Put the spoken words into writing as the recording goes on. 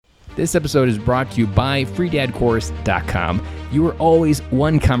This episode is brought to you by freedadcourse.com. You are always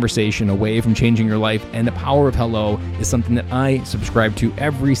one conversation away from changing your life, and the power of hello is something that I subscribe to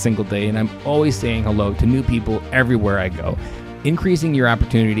every single day, and I'm always saying hello to new people everywhere I go. Increasing your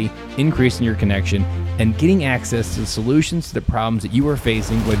opportunity, increasing your connection, and getting access to the solutions to the problems that you are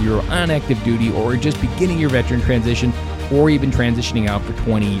facing, whether you're on active duty or just beginning your veteran transition or even transitioning out for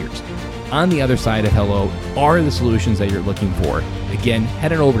 20 years. On the other side of hello are the solutions that you're looking for. Again,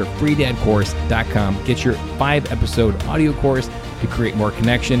 head on over to freedadcourse.com. Get your 5-episode audio course to create more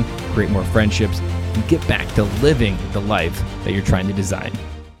connection, create more friendships, and get back to living the life that you're trying to design.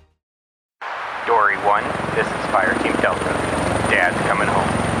 Dory 1, this is Fire Team Delta. Dad's coming home.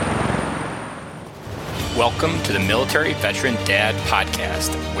 Welcome to the Military Veteran Dad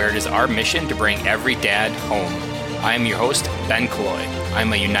Podcast, where it is our mission to bring every dad home. I am your host, Ben Cloy.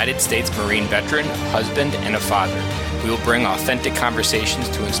 I'm a United States Marine veteran, husband, and a father. We will bring authentic conversations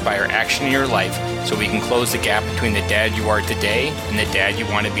to inspire action in your life so we can close the gap between the dad you are today and the dad you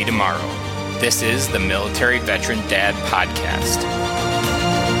want to be tomorrow. This is the Military Veteran Dad Podcast.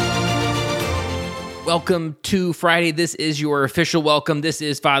 Welcome to Friday. This is your official welcome. This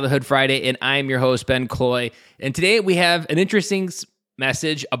is Fatherhood Friday, and I'm your host, Ben Cloy. And today we have an interesting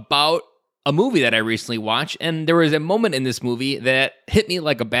message about a movie that I recently watched, and there was a moment in this movie that hit me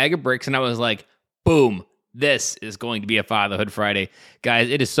like a bag of bricks, and I was like, boom, this is going to be a Fatherhood Friday. Guys,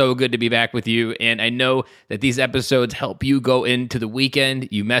 it is so good to be back with you, and I know that these episodes help you go into the weekend.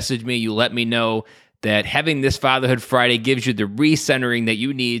 You message me, you let me know that having this Fatherhood Friday gives you the recentering that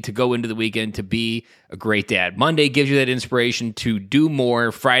you need to go into the weekend to be a great dad. Monday gives you that inspiration to do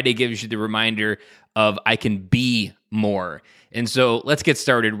more. Friday gives you the reminder of I can be more. And so let's get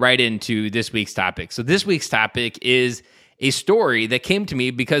started right into this week's topic. So this week's topic is a story that came to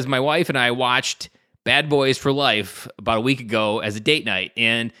me because my wife and I watched Bad Boys for Life about a week ago as a date night.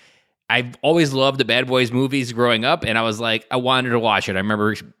 And I've always loved the Bad Boys movies growing up, and I was like, I wanted to watch it. I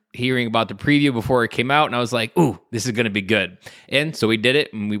remember hearing about the preview before it came out, and I was like, ooh, this is going to be good. And so we did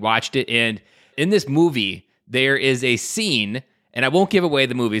it, and we watched it. And in this movie, there is a scene, and I won't give away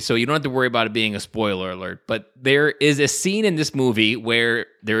the movie, so you don't have to worry about it being a spoiler alert, but there is a scene in this movie where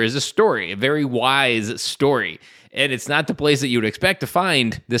there is a story, a very wise story, and it's not the place that you would expect to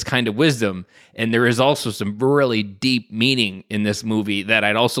find this kind of wisdom, and there is also some really deep meaning in this movie that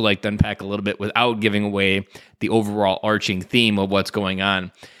I'd also like to unpack a little bit without giving away the overall arching theme of what's going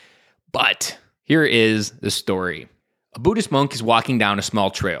on. But here is the story. A Buddhist monk is walking down a small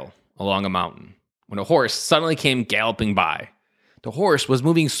trail along a mountain when a horse suddenly came galloping by. The horse was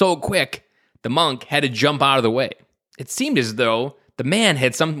moving so quick, the monk had to jump out of the way. It seemed as though the man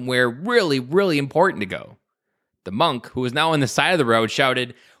had somewhere really, really important to go. The monk, who was now on the side of the road,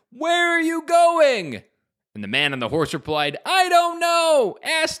 shouted, "Where are you going?" And the man on the horse replied, "I don't know.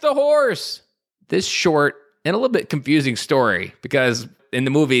 Ask the horse." This short and a little bit confusing story, because in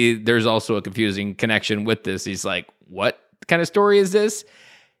the movie, there's also a confusing connection with this. He's like, what kind of story is this?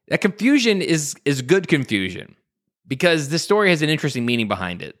 That confusion is good confusion, because this story has an interesting meaning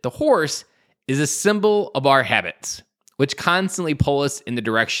behind it. The horse is a symbol of our habits, which constantly pull us in the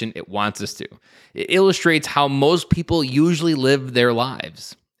direction it wants us to. It illustrates how most people usually live their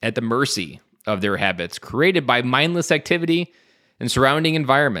lives at the mercy of their habits created by mindless activity and surrounding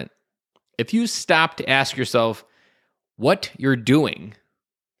environment. If you stop to ask yourself what you're doing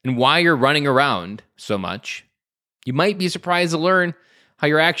and why you're running around so much, you might be surprised to learn how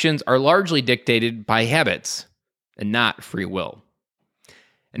your actions are largely dictated by habits and not free will.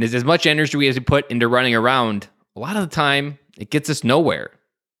 And as much energy as we put into running around, a lot of the time, it gets us nowhere.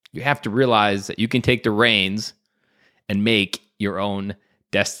 You have to realize that you can take the reins and make your own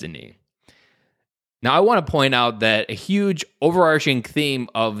destiny. Now, I want to point out that a huge overarching theme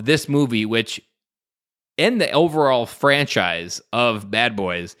of this movie, which in the overall franchise of Bad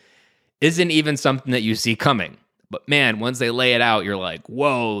Boys, isn't even something that you see coming. But man, once they lay it out, you're like,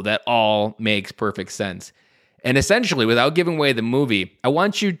 whoa, that all makes perfect sense. And essentially, without giving away the movie, I'm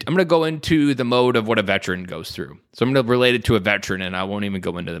going to go into the mode of what a veteran goes through. So I'm going to relate it to a veteran, and I won't even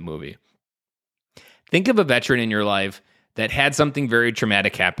go into the movie. Think of a veteran in your life that had something very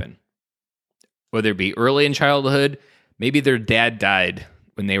traumatic happen. Whether it be early in childhood, maybe their dad died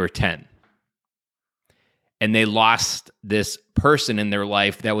when they were 10. And they lost this person in their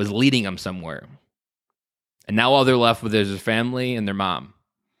life that was leading them somewhere. And now all they're left with is their family and their mom.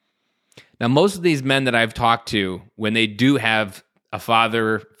 Now, most of these men that I've talked to, when they do have a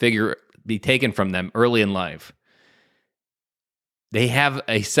father figure be taken from them early in life, they have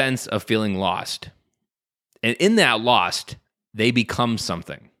a sense of feeling lost. And in that lost, they become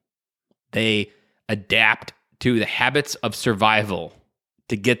something. They adapt to the habits of survival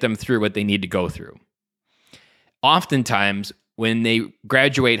to get them through what they need to go through. Oftentimes, when they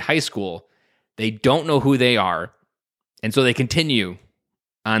graduate high school, they don't know who they are, and so they continue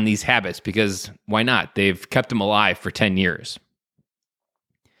on these habits because why not? They've kept them alive for 10 years.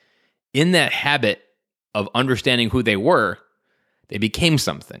 In that habit of understanding who they were, they became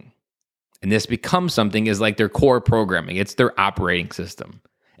something. And this becomes something is like their core programming. It's their operating system.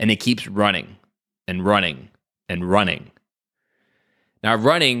 And it keeps running and running and running. Now,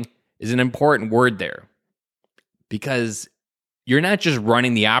 running is an important word there because you're not just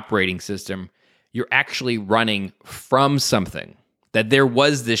running the operating system, you're actually running from something. That there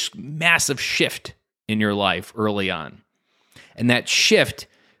was this massive shift in your life early on. And that shift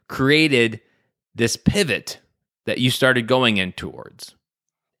created this pivot that you started going in towards.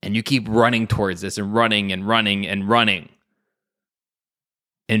 And you keep running towards this and running and running and running.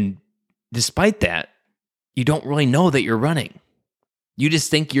 And despite that, you don't really know that you're running. You just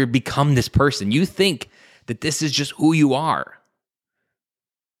think you've become this person. You think that this is just who you are.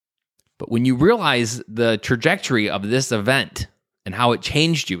 But when you realize the trajectory of this event and how it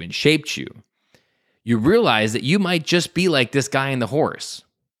changed you and shaped you, you realize that you might just be like this guy in the horse.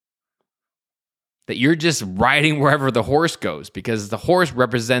 That you're just riding wherever the horse goes because the horse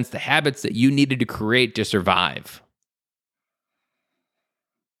represents the habits that you needed to create to survive.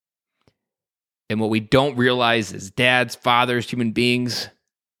 And what we don't realize as dads, fathers, human beings,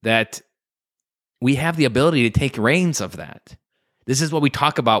 that we have the ability to take reins of that. This is what we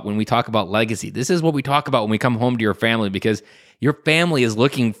talk about when we talk about legacy. This is what we talk about when we come home to your family because your family is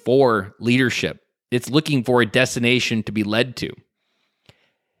looking for leadership. It's looking for a destination to be led to.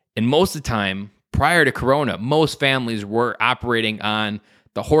 And most of the time, prior to Corona, most families were operating on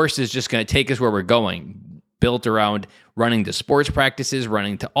the horse is just going to take us where we're going, built around running to sports practices,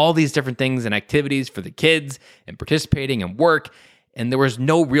 running to all these different things and activities for the kids and participating in work. And there was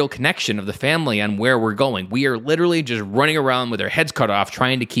no real connection of the family on where we're going. We are literally just running around with our heads cut off,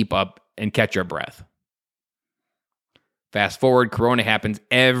 trying to keep up and catch our breath. Fast forward, Corona happens,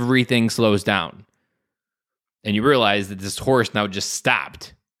 everything slows down. And you realize that this horse now just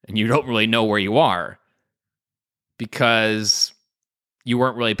stopped. And you don't really know where you are because you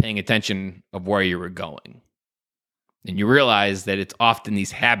weren't really paying attention of where you were going. And you realize that it's often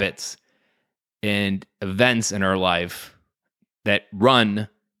these habits and events in our life that run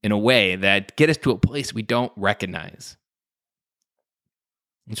in a way that get us to a place we don't recognize.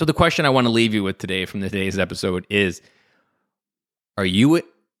 And so the question I want to leave you with today from today's episode is, are you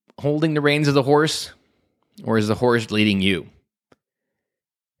holding the reins of the horse or is the horse leading you?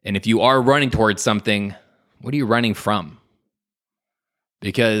 And if you are running towards something, what are you running from?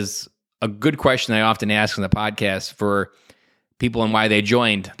 Because a good question I often ask on the podcast for people and why they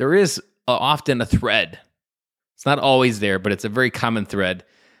joined, there is often a thread. It's not always there, but it's a very common thread.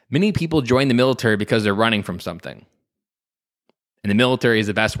 Many people join the military because they're running from something. And the military is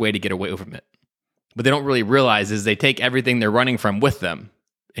the best way to get away from it. What they don't really realize is they take everything they're running from with them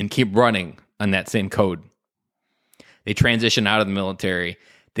and keep running on that same code. They transition out of the military.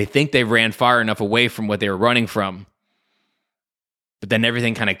 They think they've ran far enough away from what they were running from, but then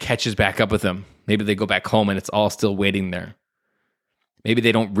everything kind of catches back up with them. Maybe they go back home and it's all still waiting there. Maybe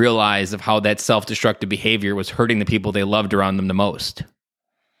they don't realize of how that self-destructive behavior was hurting the people they loved around them the most.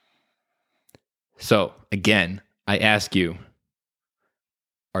 So, again, I ask you,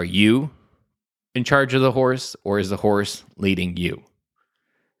 are you in charge of the horse or is the horse leading you?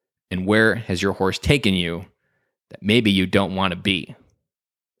 And where has your horse taken you that maybe you don't want to be?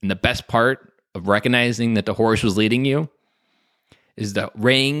 And the best part of recognizing that the horse was leading you is the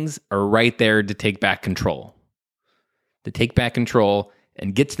reins are right there to take back control. To take back control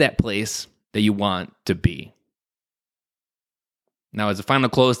and get to that place that you want to be. Now, as a final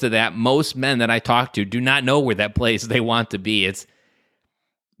close to that, most men that I talk to do not know where that place they want to be. It's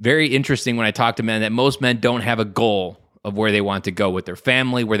very interesting when I talk to men that most men don't have a goal of where they want to go with their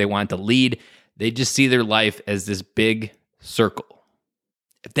family, where they want to lead. They just see their life as this big circle.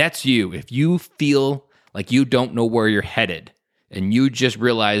 If that's you, if you feel like you don't know where you're headed and you just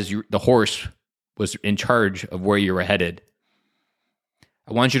realize the horse was in charge of where you were headed,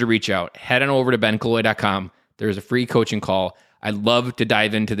 I want you to reach out. Head on over to bencloy.com. There's a free coaching call. I'd love to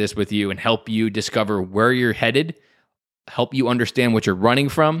dive into this with you and help you discover where you're headed, help you understand what you're running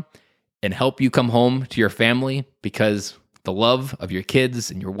from, and help you come home to your family because the love of your kids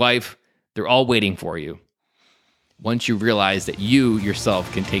and your wife, they're all waiting for you. Once you realize that you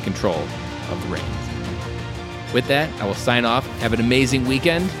yourself can take control of the reins. With that, I will sign off. Have an amazing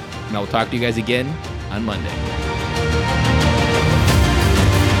weekend, and I will talk to you guys again on Monday.